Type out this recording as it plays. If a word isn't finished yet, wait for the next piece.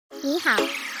你好，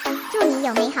祝你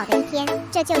有美好的一天。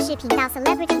这就是频道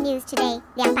Celebrity News Today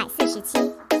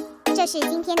 247。这是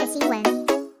今天的新闻。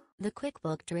The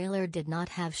QuickBook trailer did not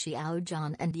have Xiao,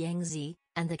 Zhan and Yangzi,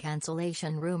 and the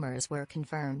cancellation rumors were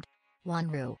confirmed.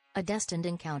 Huanrui, a destined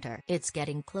encounter. It's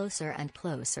getting closer and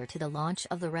closer to the launch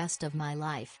of the rest of my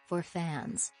life. For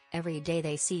fans, every day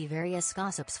they see various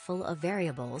gossips full of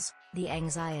variables. The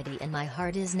anxiety in my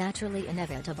heart is naturally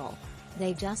inevitable.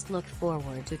 They just look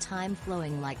forward to time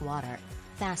flowing like water.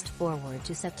 Fast forward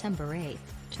to September 8th,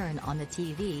 turn on the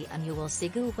TV and you will see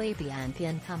Gu Huipian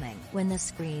coming. When the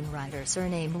screenwriter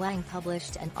surname Wang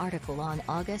published an article on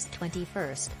August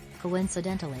 21st,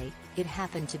 coincidentally, it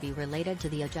happened to be related to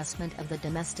the adjustment of the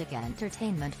domestic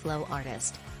entertainment flow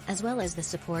artist, as well as the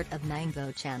support of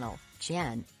Mango Channel,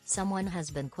 Zhan. Someone has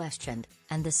been questioned,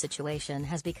 and the situation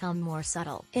has become more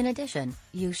subtle. In addition,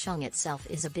 Yusheng itself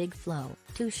is a big flow,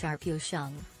 too sharp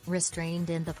Yusheng, restrained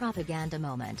in the propaganda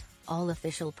moment. All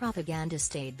official propaganda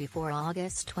stayed before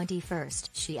August 21st.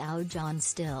 Xiao Zhan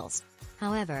stills.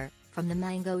 However, from the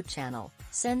Mango Channel,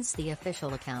 since the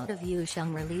official account of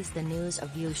Yusheng released the news of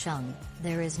Yusheng,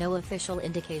 there is no official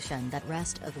indication that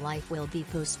rest of life will be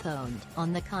postponed.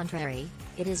 On the contrary,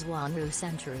 it is Huanrui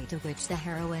century to which the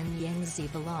heroine Yangzi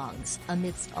belongs.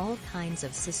 Amidst all kinds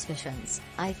of suspicions,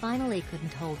 I finally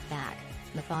couldn't hold back.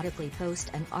 Methodically post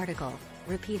an article,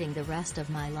 repeating the rest of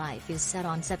my life is set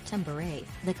on September 8th.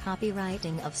 The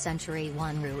copywriting of Century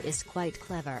Huanrui is quite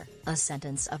clever, a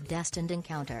sentence of destined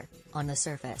encounter. On the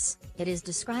surface, it is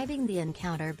describing the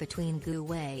encounter between Gu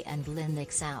Wei and Lin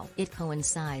Xiao. It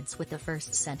coincides with the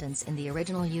first sentence in the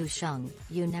original Yusheng.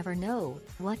 You never know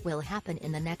what will happen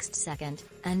in the next second,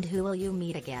 and who will you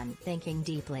meet again. Thinking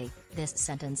deeply, this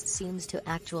sentence seems to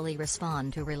actually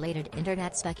respond to related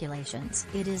internet speculations.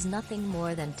 It is nothing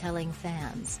more than telling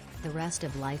fans, the rest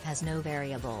of life has no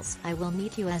variables. I will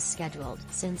meet you as scheduled.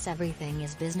 Since everything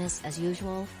is business as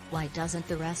usual, why doesn't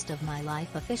the rest of my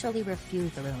life officially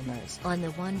refute the rumors? On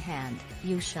the one hand,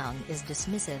 Yusheng is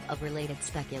dismissive of related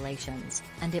speculations,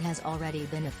 and it has already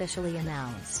been officially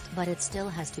announced. But it still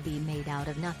has to be made out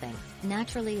of nothing.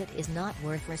 Naturally, it is not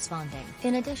worth responding.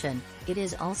 In addition, it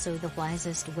is also the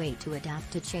wisest way to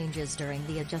adapt to changes during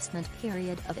the adjustment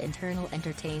period of internal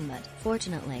entertainment.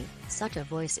 Fortunately, such a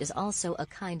voice is also a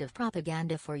kind of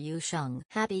propaganda for Yusheng.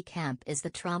 Happy Camp is the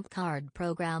trump card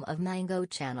program of Mango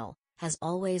Channel, has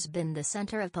always been the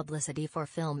center of publicity for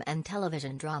film and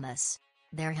television dramas.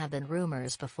 There have been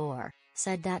rumors before,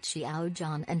 said that Xiao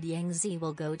Zhan and Yangzi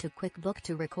will go to QuickBook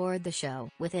to record the show.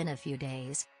 Within a few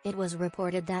days, it was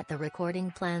reported that the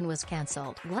recording plan was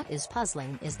cancelled. What is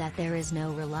puzzling is that there is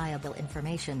no reliable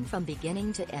information from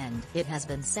beginning to end. It has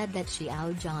been said that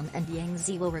Xiao Zhan and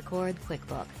Yangzi will record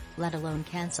QuickBook, let alone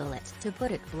cancel it. To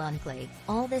put it bluntly,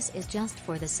 all this is just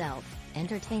for the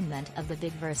self-entertainment of the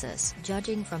big versus.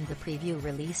 Judging from the preview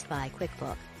released by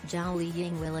QuickBook, Zhao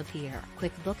Liying will appear.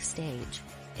 QuickBook stage.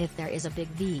 If there is a big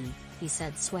V, he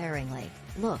said swearingly.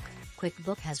 Look,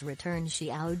 QuickBook has returned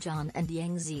Xiao Zhan and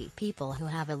Yangzi. People who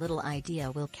have a little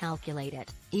idea will calculate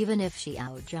it. Even if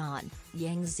Xiao Zhan,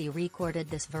 Yangzi recorded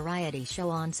this variety show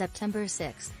on September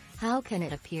 6, how can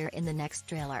it appear in the next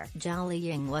trailer? Zhao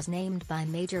Liying was named by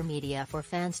major media for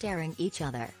fan staring each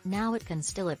other. Now it can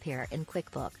still appear in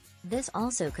QuickBook. This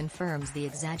also confirms the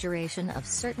exaggeration of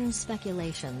certain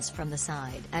speculations from the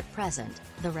side. At present,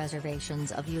 the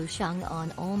reservations of Yusheng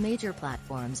on all major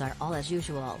platforms are all as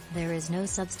usual. There is no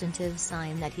substantive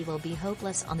sign that he will be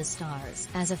hopeless on the stars.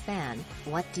 As a fan,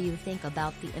 what do you think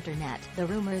about the internet? The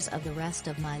rumors of the rest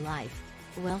of my life?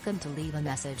 Welcome to leave a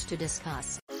message to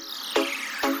discuss.